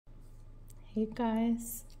Hey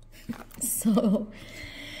guys, so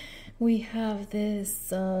we have this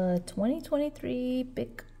 2023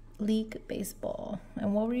 Big League Baseball.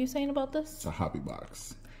 And what were you saying about this? It's a hobby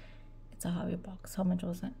box. It's a hobby box. How much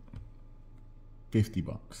was it?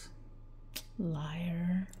 $50.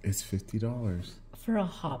 Liar. It's $50 For a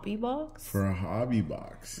hobby box? for a hobby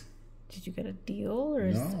box. Did you get a deal or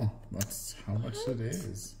No, that's how much it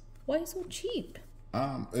is. why so cheap?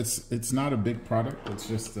 It's not a big product. It's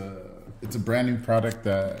just it's a brand new product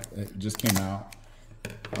that it just came out.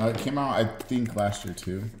 It came out I think last year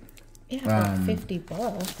too. Yeah, for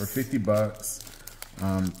 $50. For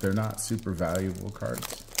 $50. They're not super valuable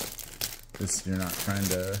cards. You're not trying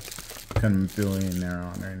to become a billionaire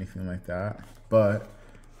on or anything like that. But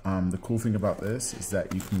the cool thing about this is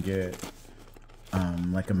that you can get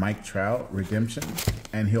like a Mike Trout redemption,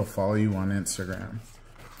 and he'll follow you on Instagram,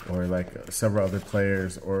 or like several other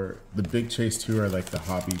players, or the big chase too are like the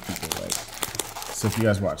hobby people. Like, so if you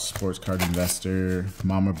guys watch Sports Card Investor,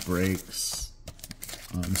 Mama Breaks,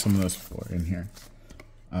 some of those people are in here.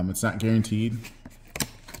 It's not guaranteed.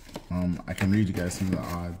 I can read you guys some of the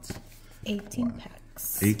odds. 18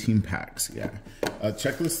 packs. 18 packs, yeah.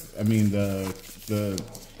 Checklist. I mean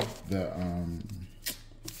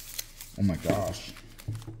oh my gosh,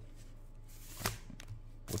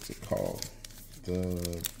 what's it called?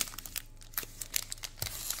 The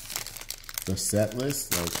set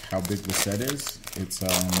list, like how big the set is. It's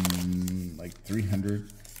like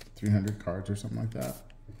 300 cards or something like that.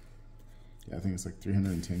 Yeah, I think it's like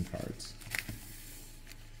 310 cards.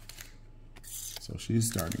 So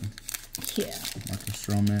she's starting. Yeah. Marcus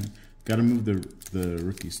Stroman. Got to move the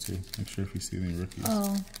rookies too. Make sure if you see any rookies.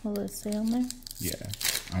 Oh, will it say on there? Yeah.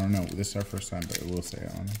 I don't know. This is our first time, but it will say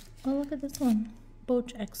it on it. Oh, look at this one. Bo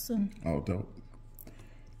Jackson. Oh, dope.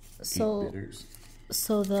 So, 8 bidders.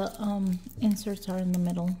 so the inserts are in the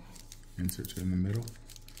middle. Inserts are in the middle.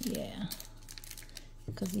 Yeah.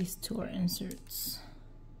 Because these two are inserts.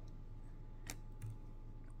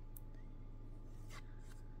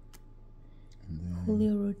 And then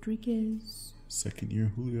Julio Rodriguez. second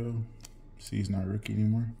year Julio. See, he's not a rookie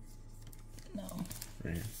anymore. No.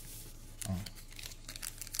 Right here. Oh,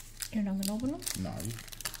 You're not gonna open them? no,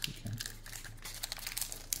 you can.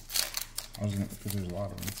 I was gonna, because there's a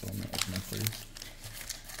lot of them, so I'm gonna open them for you.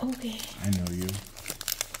 Okay. I know you.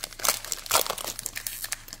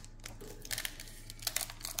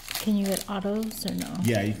 Can you get autos or no?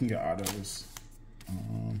 Yeah, you can get autos.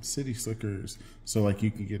 City Slickers. So, like, you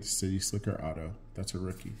can get a City Slicker auto. That's a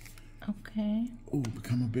rookie. Okay. Oh,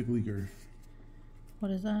 become a big leaguer. What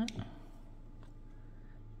is that?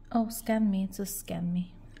 Oh, scan me. It says scan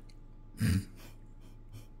me.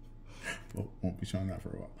 Well, won't be showing that for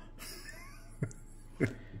a while.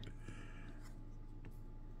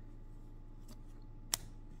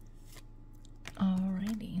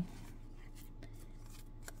 Alrighty.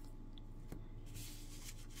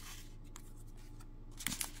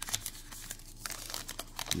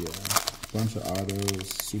 Yeah, bunch of autos,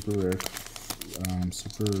 super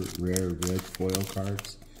rare red foil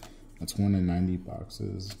cards. That's 1 in 90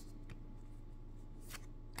 boxes.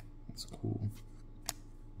 That's cool.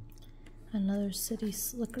 Another City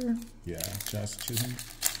Slicker. Yeah, Jazz Chisholm.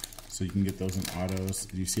 So you can get those in autos.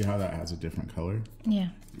 Do you see how that has a different color? Yeah.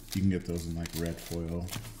 You can get those in like red foil,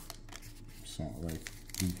 so like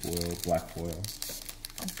blue foil, black foil.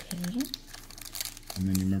 Okay. And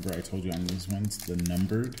then you remember I told you on these ones, the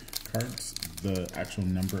numbered cards, the actual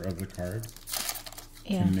number of the card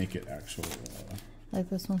Yeah. can make it actual. Like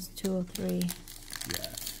this one's 203. Yeah.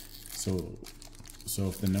 So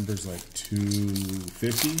if the number's like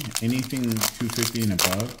 250, anything 250 and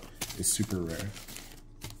above is super rare.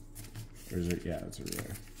 Or is it? Yeah, it's a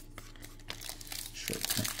rare. Short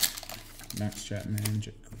print. Max Chapman,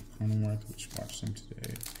 Jake Cronenworth, which watched him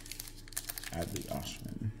today. Adley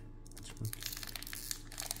Oshman. That's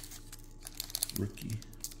rookie.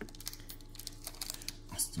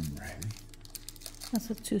 Austin Riley. That's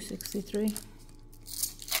a 263.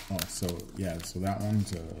 Oh, so yeah, so that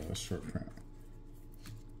one's a short print.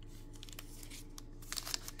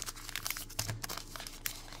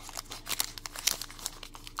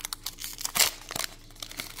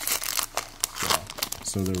 Yeah.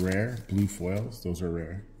 So the rare blue foils, those are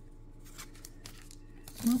rare.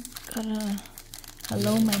 Oh, got a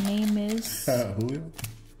hello, my name is. Julio?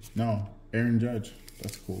 No, Aaron Judge.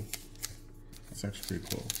 That's cool. That's actually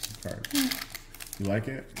pretty cool card. You like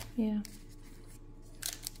it? Yeah.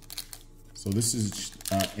 So this is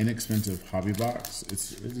inexpensive hobby box.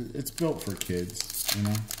 It's built for kids, you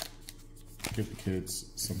know. Give the kids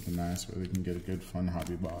something nice where they can get a good fun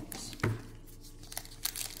hobby box.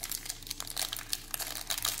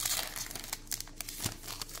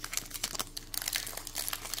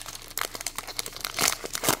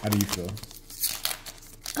 How do you feel?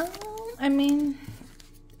 I mean,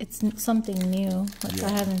 it's something new. Like, Yeah. I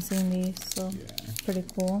haven't seen these, so Yeah. pretty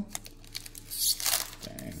cool.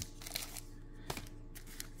 Dang.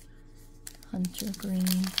 Hunter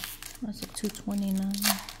green. That's a 229.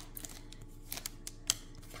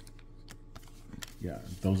 Yeah,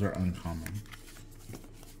 those are uncommon.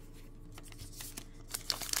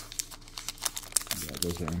 Yeah,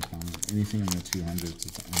 those are uncommon. Anything in the 200s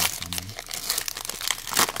is uncommon.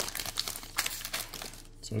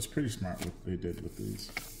 So it's pretty smart what they did with these.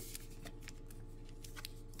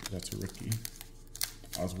 That's a rookie.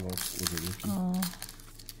 Oswald was a rookie. Oh,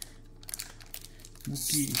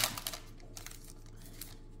 Rookie.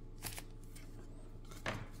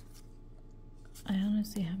 I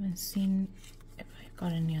honestly haven't seen if I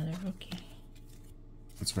got any other rookie.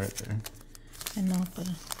 It's right there. I know, but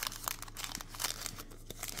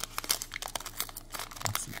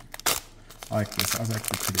Let's see. I like this. I was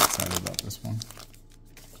actually pretty excited about this one.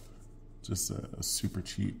 Just a super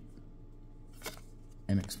cheap,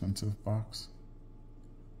 inexpensive box.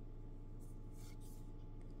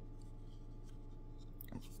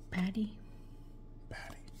 Patty.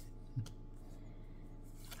 Patty.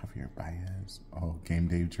 Javier Baez. Oh, Game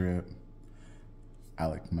Day Drip.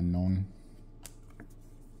 Alec Manoa.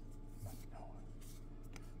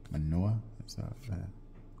 Manoa? Is that?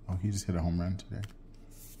 Oh, he just hit a home run today.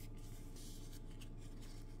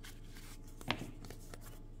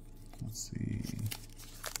 Let's see.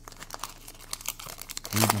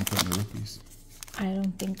 Where have you been putting the rookies? I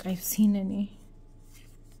don't think I've seen any.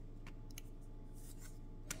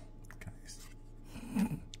 Guys.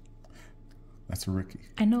 That's a rookie.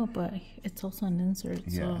 I know, but it's also an insert,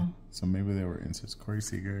 Yeah. so. So maybe they were inserts. Corey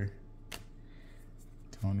Seager,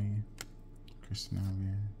 Tony, Christian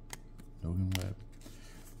Javier, Logan Webb.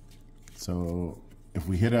 So if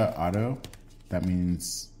we hit a auto, that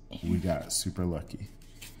means we got super lucky.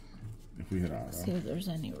 If we hit auto. See if there's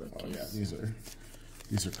any Oh rookies. yeah,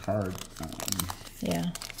 these are card. Yeah.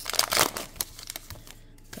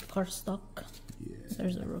 The card stock. Yeah.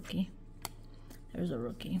 There's a rookie. There's a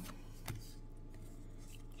rookie.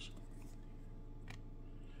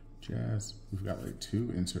 Jazz. We've got like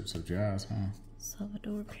 2 inserts of Jazz, huh?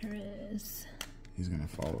 Salvador Perez. He's gonna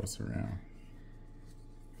follow us around.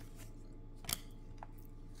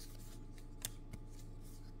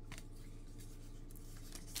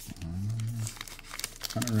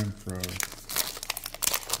 Hunter Renfroe.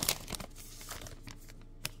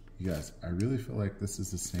 You guys, I really feel like this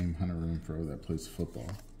is the same Hunter Renfroe that plays football.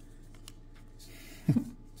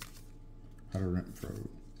 Hunter Renfroe.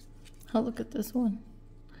 Oh, look at this one.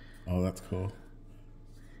 Oh, that's cool.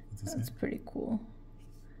 That's pretty cool.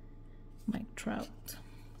 Mike Trout.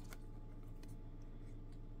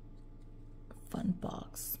 Fun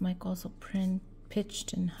box. Mike also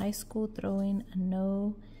pitched in high school, throwing a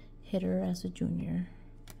no-hitter as a junior.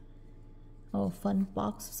 Oh, fun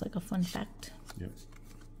box. It's like a fun fact. Yep.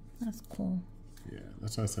 That's cool. Yeah,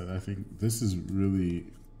 that's what I said. I think this is really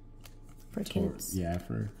For kids. yeah,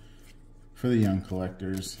 for the young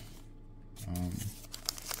collectors.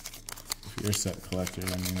 If you're a set collector,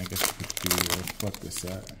 I mean, I guess you could do flip the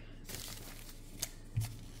set.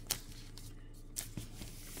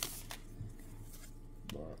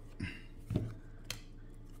 But,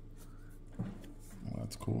 well,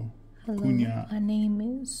 that's cool. Hello, Acuna. my name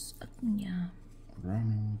is Acuna.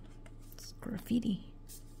 Ronald. It's graffiti.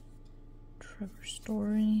 Trevor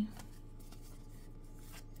Story.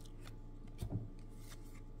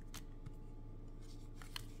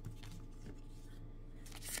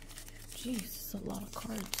 Jeez, it's a lot of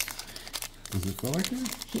cards. Does it feel like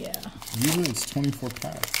it? Yeah. Usually it's 24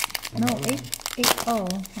 packs. No, eight. Oh,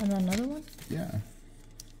 and another one? Yeah.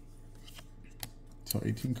 So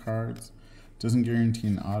 18 cards. Doesn't guarantee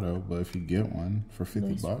an auto, but if you get one for 50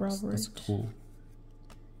 Luis bucks, Robert. that's cool.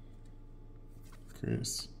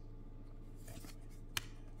 Chris.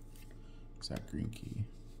 Zach Greinke.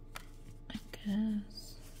 I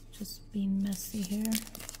guess. Just being messy here.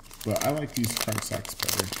 But I like these card stacks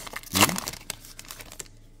better. You?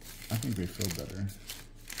 I think they feel better.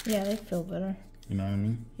 Yeah, they feel better. You know what I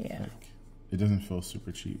mean? Yeah. Like, it doesn't feel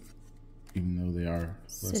super cheap, even though they are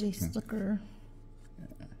less City expensive. Slicker.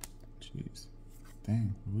 Yeah. Jeez.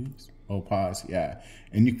 Dang, Luis. Oh, pause. Yeah.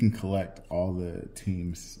 And you can collect all the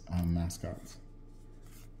teams' mascots.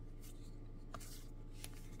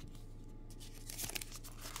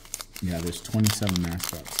 Yeah, there's 27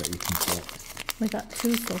 mascots that you can collect. We got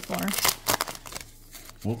 2 so far.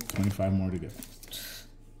 Well, 25 more to go.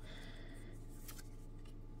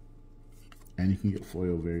 And you can get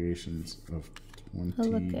foil variations of 20, Oh,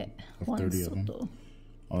 look at of Juan 30 of them. Soto.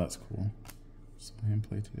 Oh, that's cool. Saw him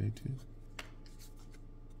play today too.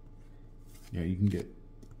 Yeah, you can get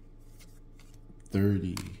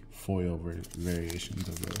 30 foil variations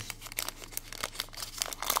of those.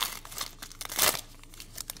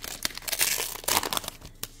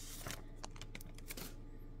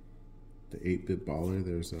 The 8-bit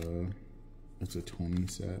baller, it's a 20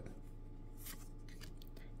 set.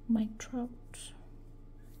 Mike Trout.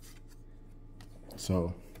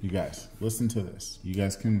 So you guys, listen to this. You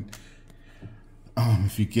guys can,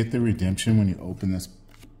 if you get the redemption when you open this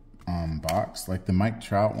box, like the Mike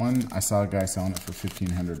Trout one, I saw a guy selling it for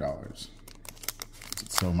 $1,500.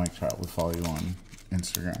 So Mike Trout would follow you on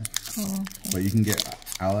Instagram. Oh, okay. But you can get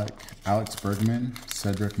Alex Bergman,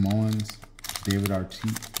 Cedric Mullins, David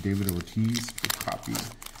Ortiz, good copy.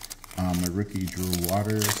 A rookie Drew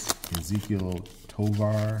Waters, Ezekiel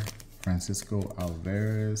Tovar, Francisco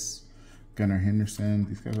Alvarez, Gunnar Henderson.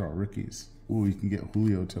 These guys are all rookies. Ooh, you can get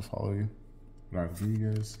Julio to follow you.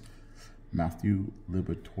 Rodriguez, Matthew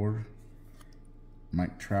Liberatore,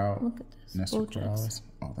 Mike Trout, Look at this. Nestor Bojax. Corrales.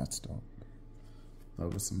 Oh, that's dope.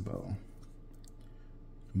 Lovis and Bell.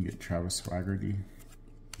 You can get Travis Swaggerty,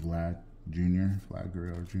 Vlad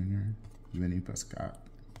Guerrero Jr., Vinny Pescanico,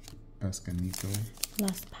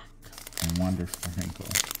 Last pack. and Wander Franco.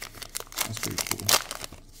 That's pretty cool.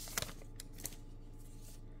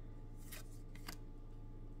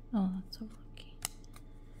 Oh, that's a rookie.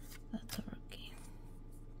 That's a rookie.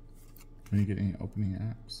 When you get any opening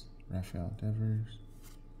apps, Rafael Devers.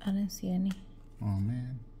 I didn't see any. Oh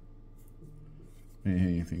man. Didn't hit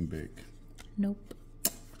anything big. Nope.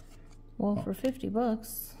 Well, Oh. for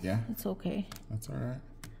 $50, Yeah, it's okay. that's all right.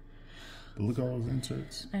 But look at all those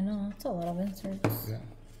inserts. I know, it's a lot of inserts. Yeah.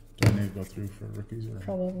 Do I need to go through for rookies or?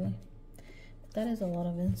 Probably. That is a lot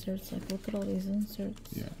of inserts. Like, look at all these inserts.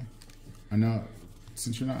 Yeah. I know,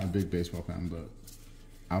 since you're not a big baseball fan, but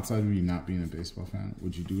outside of you not being a baseball fan,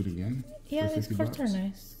 would you do it again? Yeah, for these 50 cards bucks? are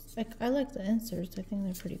nice. Like, I like the inserts. I think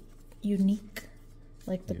they're pretty unique.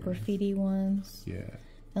 Like the Yeah. graffiti ones. Yeah.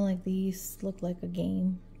 And like these look like a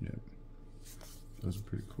game. Yeah. Those are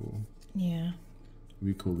pretty cool. Yeah. It'd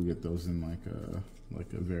be cool to get those in like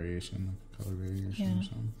a variation, like a color variation Yeah. or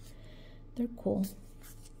something. They're cool.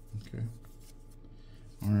 Okay.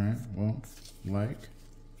 All right. Well, like,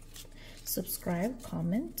 Subscribe,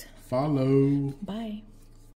 comment. follow. Bye.